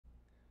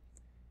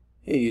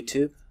Hey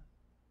YouTube.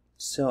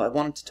 So I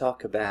wanted to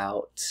talk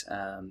about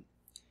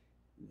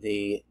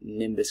the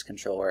Nimbus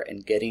controller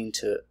and getting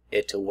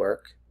it to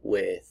work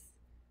with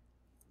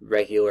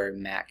regular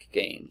Mac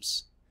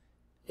games.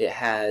 It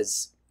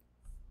has,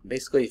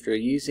 basically if you're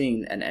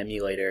using an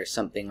emulator or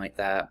something like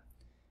that,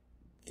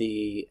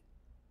 pretty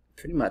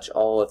much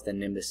all of the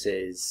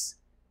Nimbus's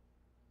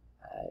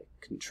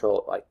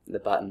control, like the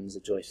buttons, the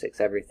joysticks,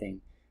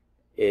 everything,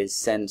 is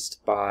sensed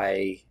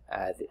by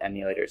the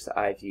emulators that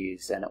I've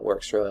used, and it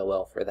works really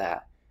well for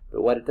that.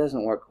 But what it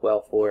doesn't work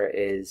well for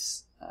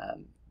is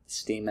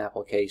Steam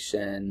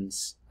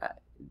applications,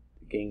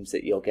 games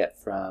that you'll get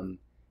from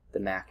the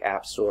Mac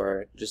App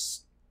Store,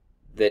 just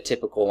the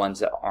typical ones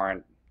that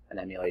aren't an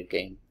emulated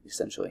game,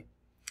 essentially.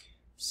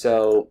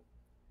 So,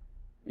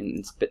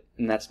 and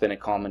that's been a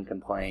common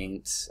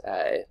complaint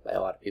by a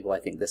lot of people. I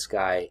think this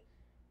guy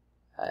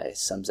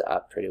sums it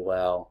up pretty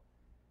well.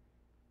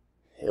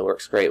 It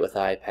works great with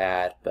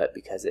iPad, but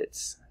because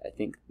I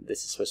think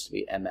this is supposed to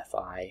be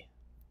MFI,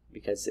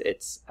 because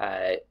it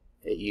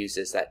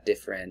uses that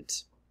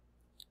different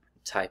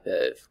type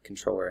of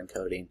controller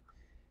encoding,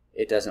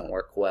 it doesn't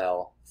work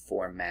well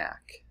for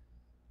Mac.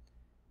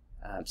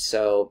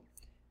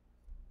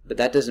 But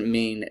that doesn't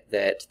mean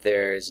that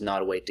there's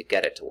not a way to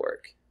get it to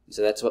work.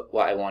 So that's what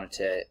I wanted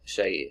to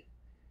show you.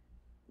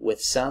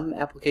 With some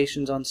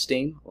applications on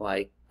Steam,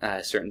 like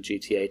certain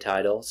GTA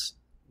titles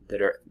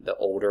that are the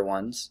older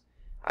ones,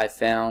 I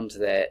found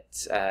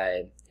that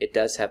it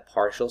does have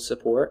partial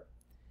support,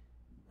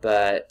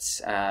 but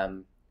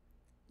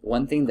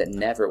one thing that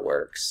never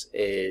works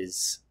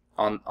is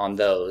on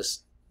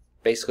those,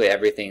 basically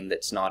everything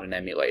that's not an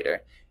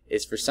emulator,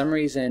 is for some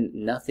reason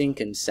nothing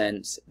can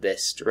sense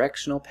this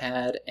directional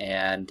pad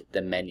and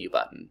the menu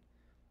button,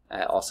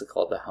 also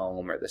called the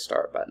home or the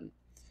start button.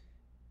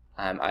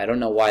 I don't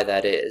know why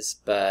that is,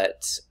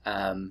 but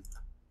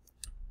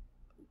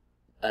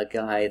a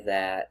guy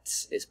that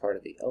is part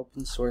of the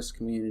open source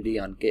community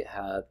on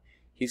GitHub,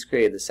 he's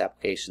created this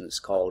application that's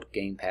called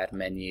Gamepad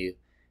Menu,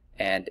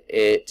 and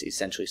it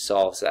essentially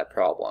solves that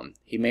problem.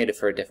 He made it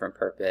for a different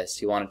purpose.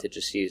 He wanted to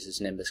just use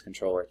his Nimbus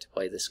controller to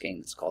play this game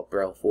that's called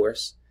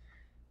Broforce.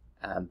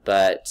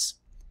 But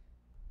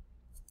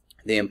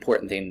the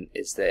important thing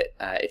is that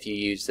if you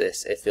use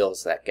this, it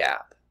fills that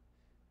gap.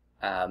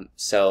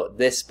 So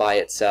this by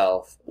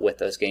itself, with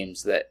those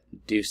games that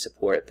do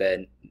support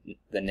the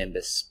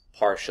Nimbus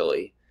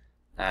partially,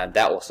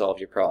 that will solve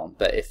your problem.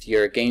 But if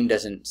your game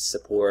doesn't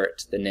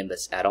support the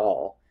Nimbus at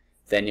all,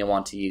 then you'll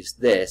want to use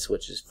this,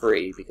 which is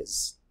free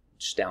because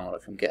just download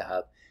it from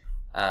GitHub,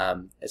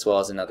 as well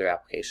as another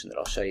application that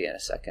I'll show you in a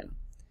second.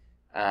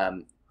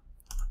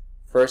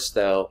 First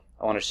though,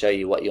 I want to show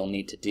you what you'll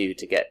need to do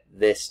to get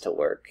this to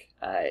work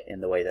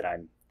in the way that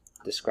I'm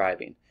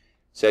describing.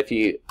 So if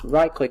you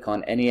right click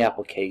on any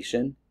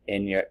application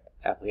in your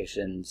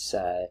applications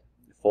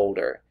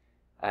folder,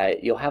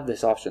 you'll have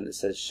this option that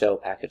says show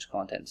package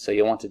contents. So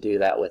you'll want to do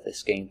that with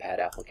this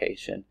gamepad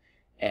application,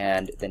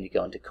 and then you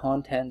go into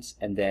contents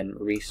and then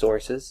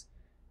resources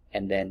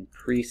and then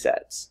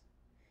presets.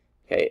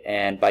 Okay,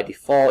 and by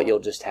default you'll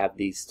just have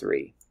these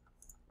three.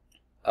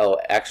 Oh,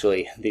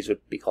 actually these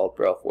would be called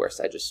Broforce.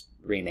 I just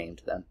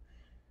renamed them.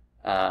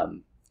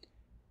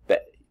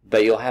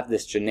 But you'll have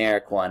this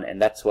generic one,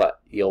 and that's what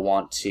you'll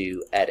want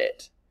to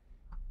edit.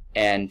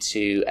 And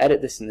to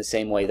edit this in the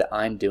same way that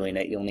I'm doing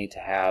it, you'll need to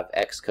have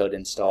Xcode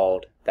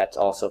installed. That's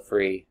also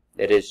free.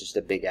 It is just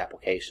a big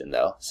application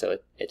though, so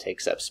it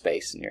takes up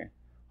space in your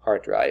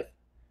hard drive.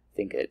 I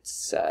think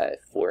it's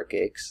 4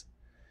 gigs.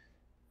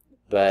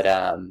 But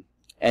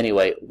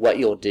anyway, what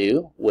you'll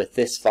do with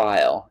this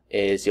file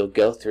is you'll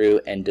go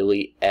through and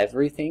delete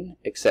everything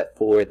except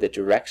for the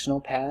directional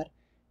pad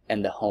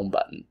and the home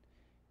button,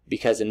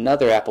 because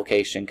another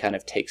application kind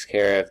of takes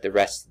care of the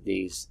rest of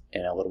these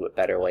in a little bit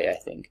better way, I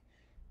think.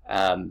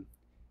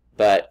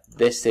 But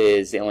this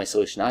is the only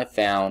solution I've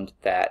found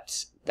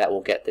that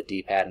will get the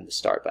D-pad and the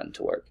start button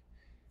to work.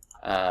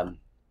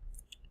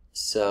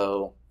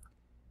 So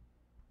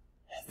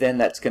then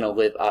that's going to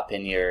live up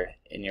in your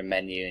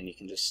menu, and you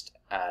can just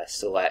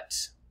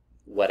select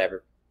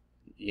whatever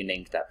you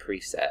named that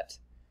preset,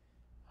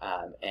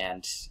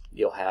 and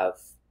you'll have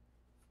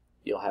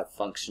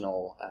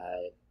functional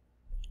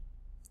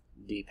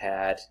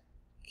D-pad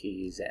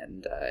keys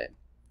and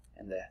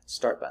the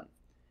start button.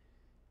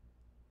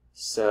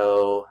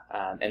 So,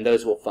 and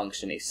those will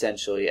function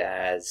essentially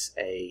as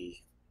the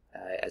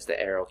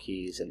arrow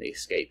keys and the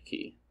escape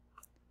key.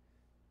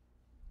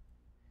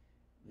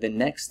 The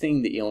next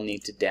thing that you'll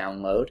need to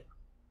download,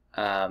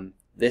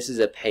 this is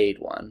a paid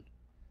one.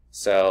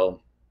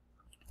 So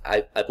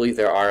I believe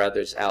there are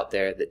others out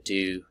there that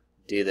do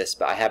this,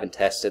 but I haven't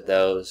tested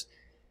those.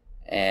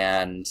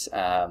 And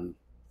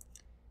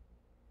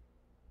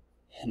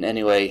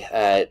anyway,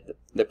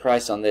 the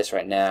price on this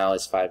right now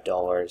is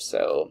 $5.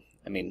 So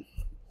I mean,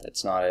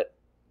 that's not a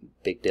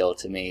big deal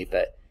to me,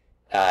 but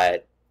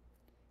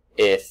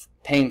if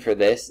paying for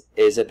this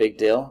is a big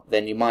deal,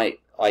 then you might,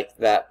 like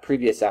that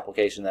previous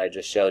application that I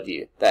just showed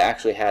you, that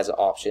actually has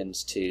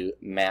options to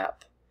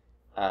map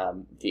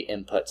the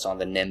inputs on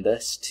the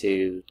Nimbus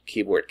to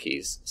keyboard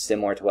keys,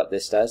 similar to what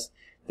this does.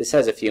 This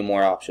has a few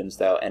more options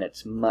though, and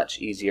it's much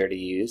easier to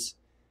use.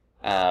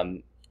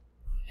 And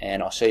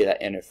I'll show you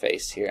that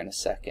interface here in a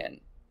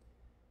second.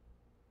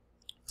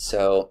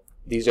 So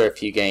these are a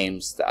few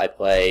games that I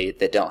play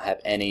that don't have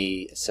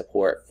any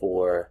support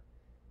for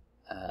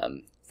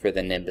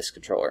the Nimbus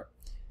controller.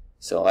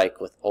 So like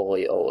with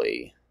Oli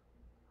Oli,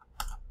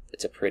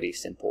 it's a pretty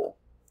simple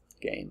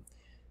game.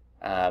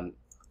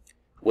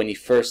 When you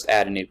first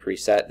add a new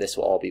preset, this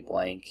will all be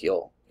blank.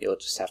 You'll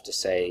just have to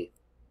say,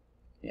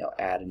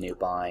 add a new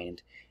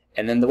bind,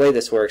 and then the way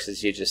this works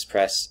is you just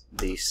press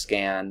the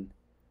scan.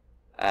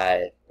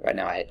 Right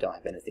now I don't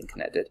have anything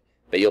connected,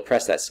 but you'll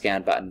press that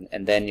scan button,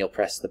 and then you'll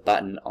press the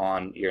button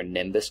on your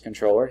Nimbus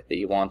controller that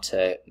you want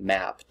to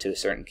map to a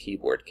certain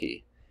keyboard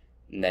key,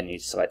 and then you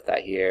select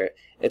that here.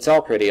 It's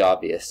all pretty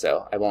obvious,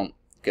 so I won't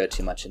go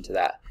too much into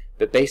that.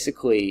 But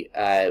basically,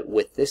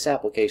 with this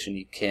application,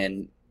 you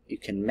can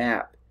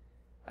map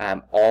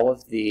all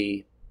of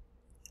the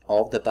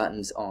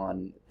buttons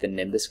on the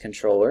Nimbus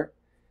controller,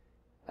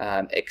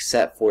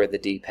 except for the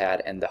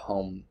D-pad and the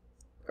home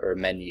or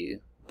menu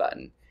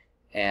button.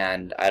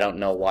 And I don't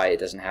know why it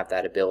doesn't have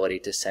that ability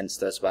to sense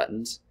those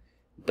buttons,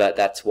 but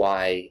that's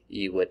why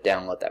you would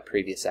download that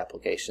previous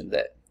application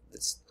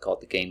that's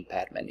called the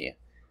gamepad menu,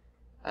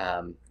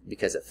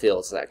 because it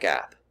fills that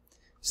gap.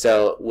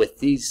 So with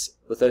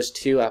those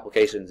two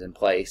applications in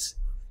place,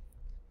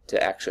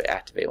 to actually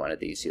activate one of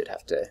these, you would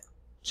have to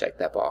check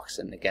that box.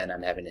 And again,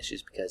 I'm having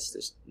issues because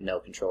there's no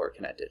controller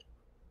connected.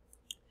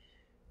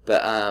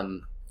 But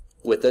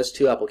with those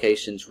two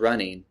applications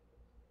running,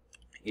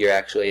 you're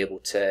actually able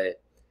to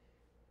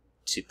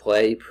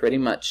play pretty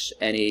much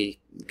any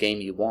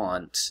game you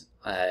want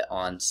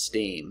on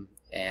Steam.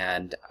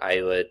 And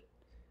I'd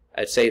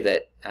say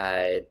that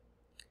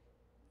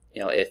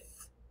if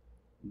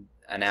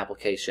an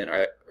application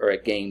or a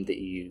game that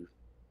you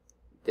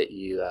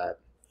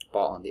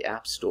bought on the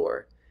App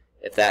Store,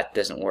 if that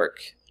doesn't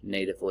work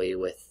natively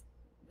with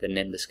the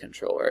Nimbus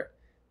controller,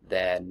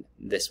 then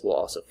this will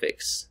also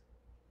fix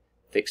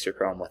your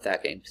problem with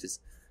that game. Because,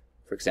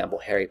 for example,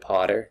 Harry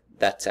Potter,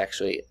 that's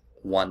actually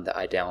one that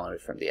I downloaded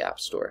from the App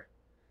Store.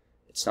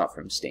 It's not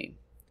from Steam.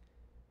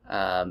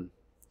 So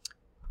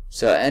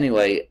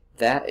anyway,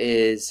 that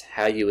is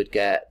how you would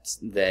get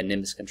the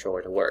Nimbus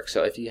controller to work.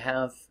 So if you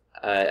have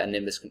a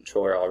Nimbus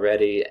controller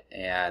already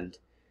and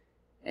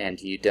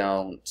you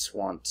don't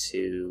want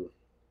to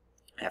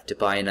have to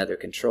buy another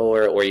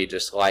controller, or you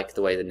just like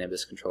the way the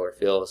Nimbus controller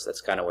feels,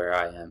 that's kind of where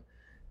I am.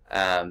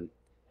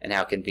 And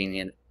how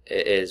convenient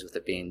it is with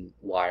it being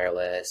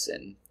wireless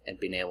and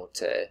being able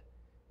to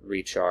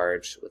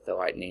recharge with the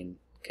lightning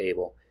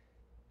cable.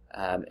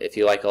 If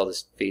you like all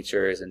these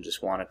features and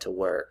just want it to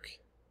work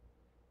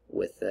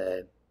with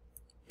the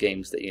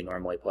games that you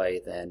normally play,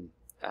 then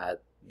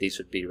these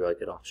would be really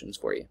good options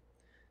for you.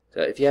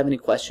 So if you have any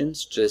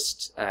questions,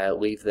 just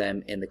leave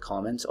them in the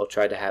comments. I'll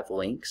try to have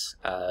links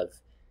of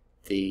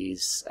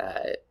these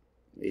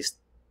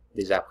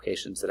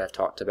applications that I've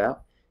talked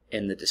about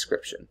in the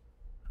description.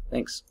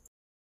 Thanks.